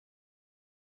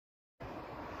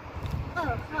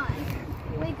Oh, hi.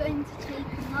 We're going to take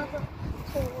another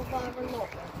tour of our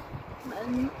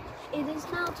allotment. It is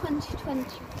now 2021.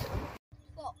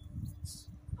 What's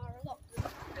our allotment?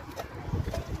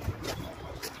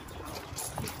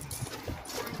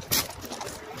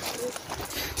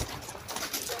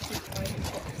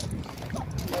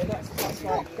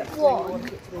 Stop one.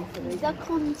 The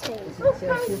container.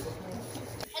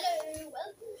 Hello,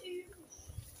 welcome to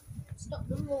stop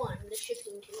number 1, the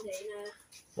shipping container.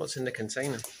 What's in the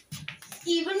container?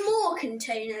 Even more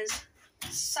containers.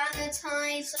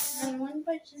 Sanitizer,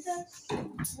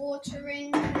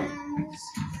 watering cans,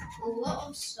 a lot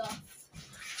of stuff.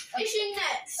 Fishing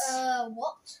nets.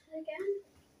 What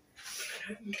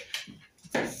again?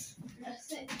 That's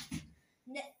it.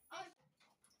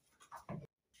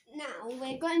 Now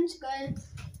we're going to go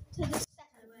to the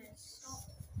second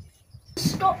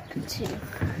stop to.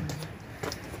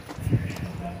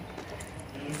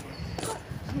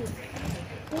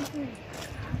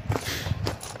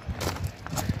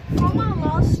 From our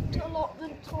last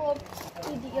allotment tour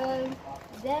video,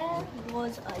 there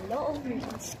was a lot of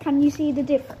reeds. Can you see the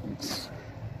difference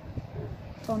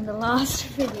from the last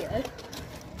video?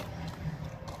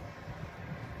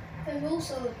 There's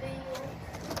also a bee.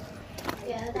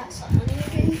 Yeah, that's a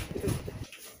honey.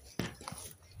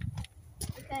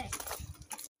 Okay.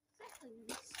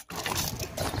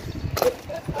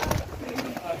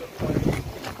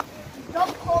 Stop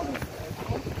holding.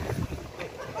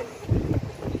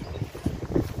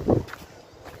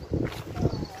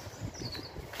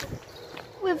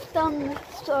 We've done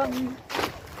some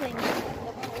things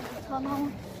in the tunnel,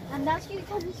 and as you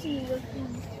can see, we've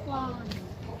been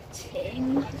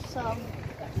planting some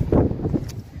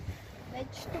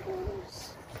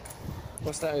vegetables.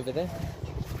 What's that over there?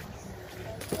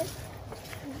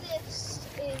 This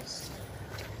is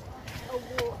a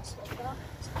water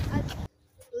duct.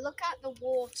 Look at the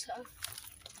water.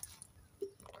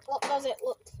 What does it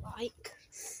look like?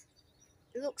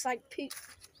 It looks like poop,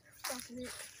 doesn't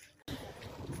it?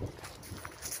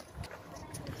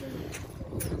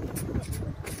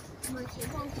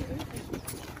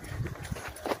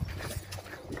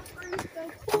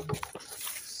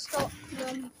 Stop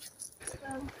them.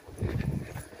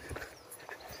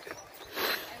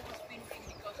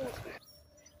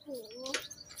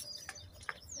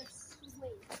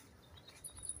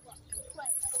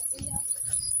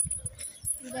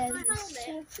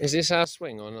 Is this our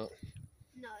swing or not?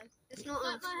 No, it's not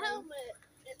our swing. Helmet.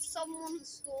 It's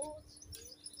someone's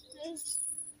daughter's.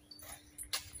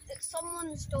 It's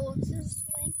someone's daughter's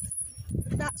swing.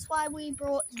 That's why we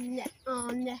brought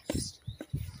our nest.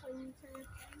 Hello.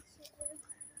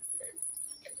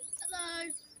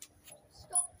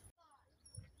 Stop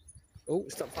 5. Oh,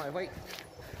 stop 5. Wait.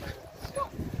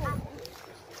 Stop 5.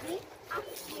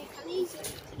 Actually, can easily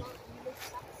start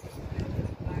this.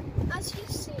 As you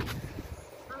see,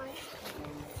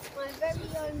 my very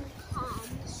own calm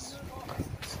spot.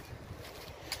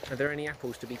 Are there any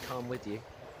apples to be calm with you?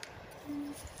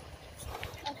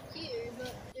 A few,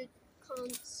 but you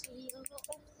can't see a lot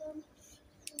of them.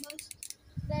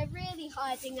 They're really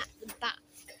hiding at the back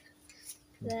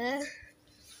there.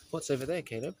 What's over there,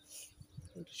 Caleb?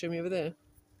 Want to show me over there?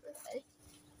 Okay.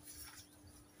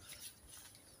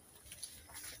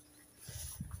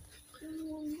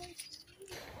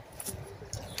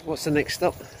 What's the next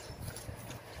stop?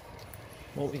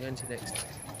 What are we going to next?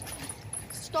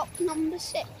 Stop number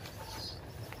 6.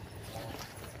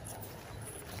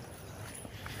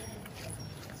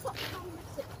 Stop number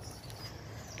 6.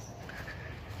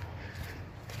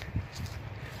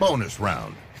 Bonus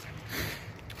round.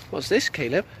 What's this,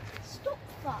 Caleb? Stop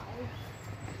 5.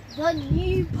 The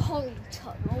new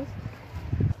polytunnel.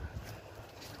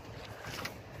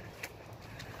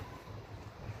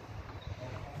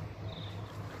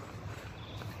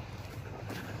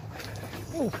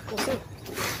 Oh, what's that?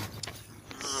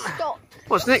 Stop.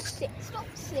 What's next? Stop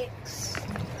 6.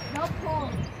 No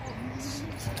ponds.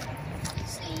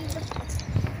 See, the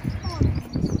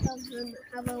pond doesn't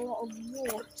have a lot of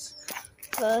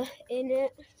water in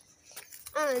it.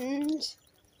 And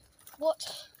what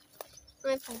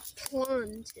I've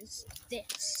planned is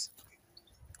this.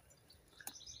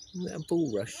 Isn't that a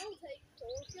bulrush?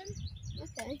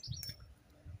 Okay.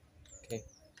 Okay.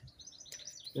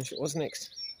 What's next?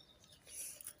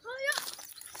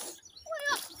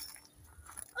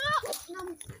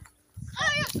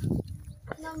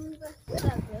 Number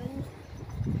 7.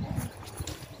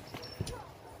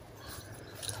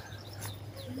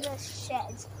 The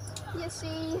shed. You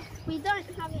see, we don't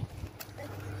have it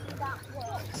that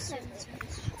well centered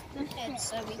the shed,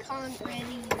 so we can't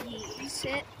really use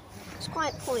it. It's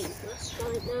quite pointless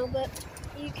right now, but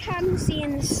You can see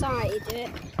inside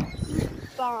it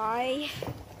by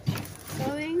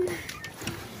going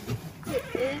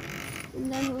here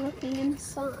and then looking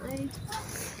inside.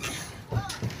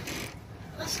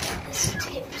 Let's get this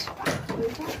tipped back over.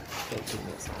 Don't think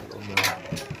that's that one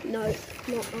there. No,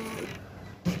 not that.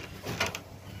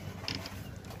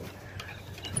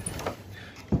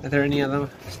 Are there any other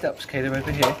steps, Caleb,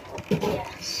 over here?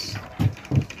 Yes.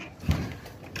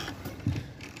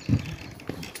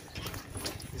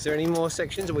 Is there any more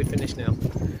sections, or are we finished now?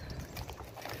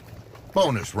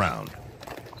 Bonus round.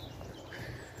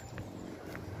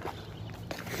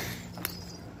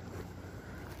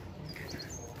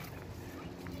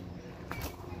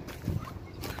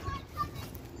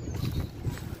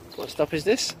 What stop is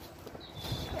this?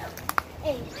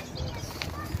 8.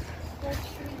 The tree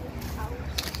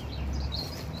house.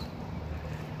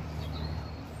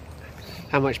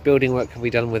 How much building work have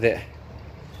we done with it?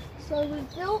 So we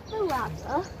built the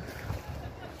ladder.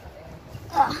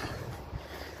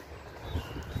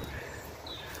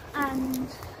 And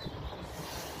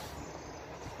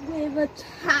we've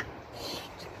attached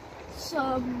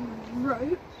some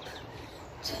rope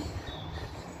to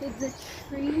the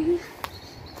tree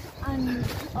and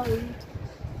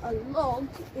a log,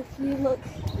 if you look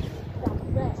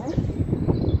down there.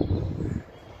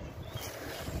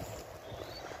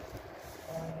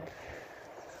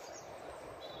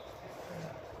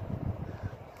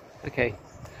 Okay.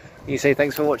 You say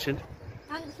thanks for watching.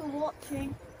 Thanks for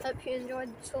watching. Hope you enjoyed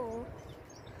the tour.